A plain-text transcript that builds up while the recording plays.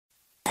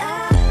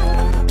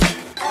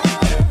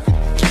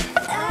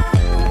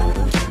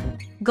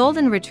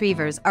Golden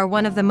Retrievers are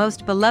one of the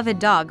most beloved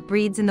dog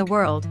breeds in the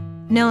world,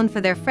 known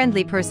for their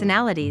friendly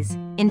personalities,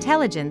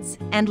 intelligence,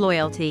 and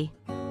loyalty.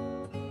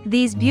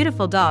 These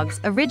beautiful dogs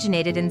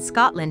originated in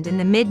Scotland in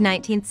the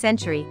mid-19th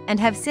century and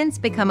have since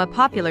become a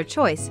popular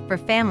choice for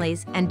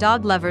families and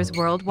dog lovers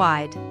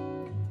worldwide.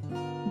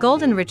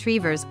 Golden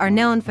Retrievers are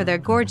known for their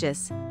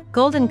gorgeous,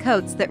 golden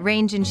coats that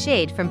range in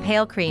shade from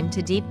pale cream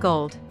to deep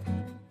gold.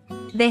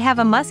 They have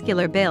a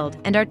muscular build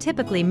and are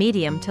typically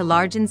medium to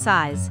large in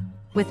size,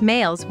 with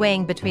males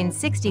weighing between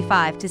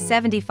 65 to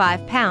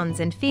 75 pounds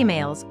and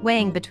females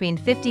weighing between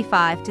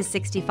 55 to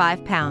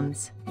 65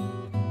 pounds.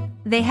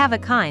 They have a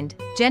kind,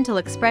 gentle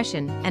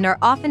expression and are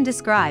often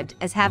described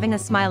as having a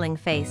smiling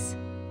face.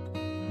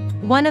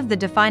 One of the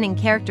defining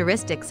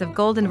characteristics of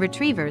Golden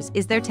Retrievers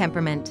is their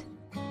temperament.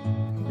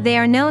 They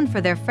are known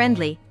for their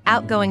friendly,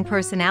 outgoing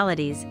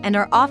personalities and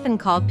are often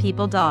called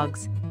people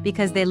dogs,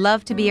 because they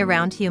love to be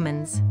around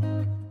humans.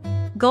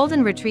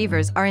 Golden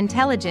Retrievers are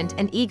intelligent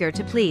and eager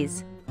to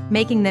please,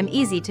 making them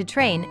easy to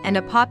train and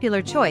a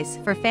popular choice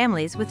for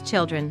families with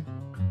children.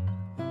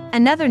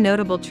 Another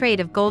notable trait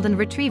of Golden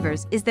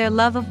Retrievers is their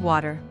love of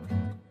water.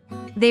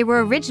 They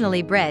were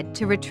originally bred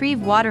to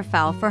retrieve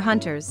waterfowl for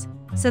hunters,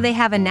 so they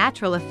have a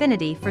natural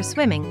affinity for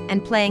swimming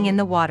and playing in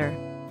the water.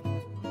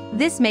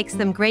 This makes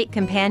them great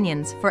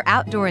companions for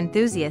outdoor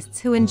enthusiasts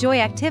who enjoy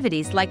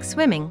activities like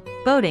swimming,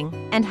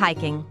 boating, and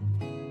hiking.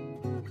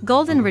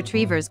 Golden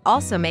Retrievers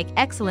also make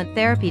excellent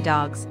therapy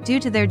dogs due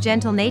to their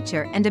gentle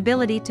nature and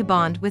ability to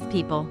bond with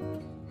people.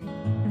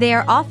 They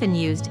are often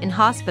used in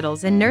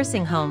hospitals and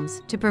nursing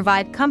homes to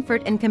provide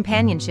comfort and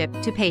companionship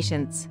to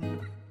patients.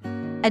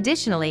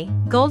 Additionally,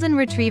 Golden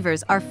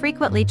Retrievers are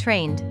frequently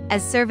trained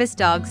as service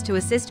dogs to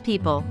assist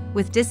people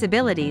with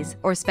disabilities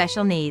or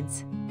special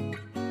needs.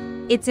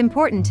 It's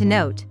important to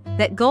note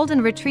that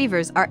Golden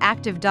Retrievers are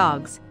active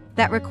dogs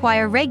that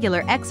require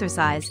regular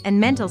exercise and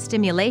mental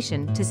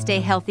stimulation to stay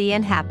healthy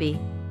and happy.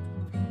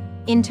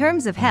 In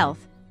terms of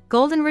health,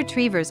 Golden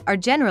Retrievers are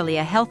generally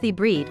a healthy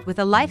breed with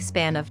a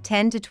lifespan of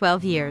 10 to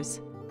 12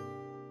 years.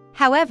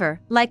 However,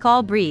 like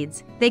all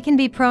breeds, they can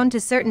be prone to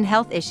certain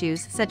health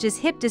issues such as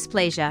hip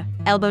dysplasia,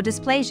 elbow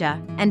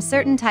dysplasia, and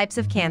certain types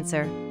of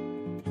cancer.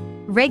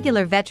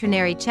 Regular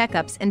veterinary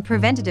checkups and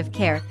preventative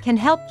care can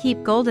help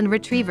keep Golden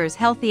Retrievers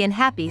healthy and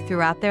happy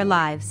throughout their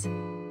lives.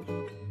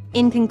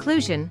 In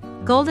conclusion,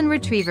 Golden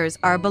Retrievers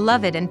are a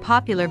beloved and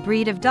popular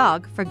breed of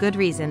dog for good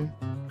reason.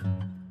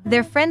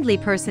 Their friendly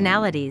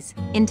personalities,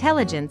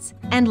 intelligence,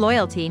 and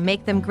loyalty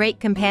make them great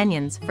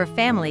companions for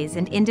families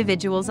and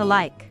individuals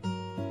alike.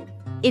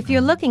 If you're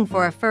looking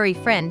for a furry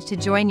friend to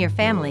join your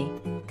family,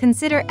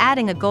 consider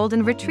adding a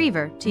Golden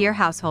Retriever to your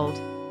household.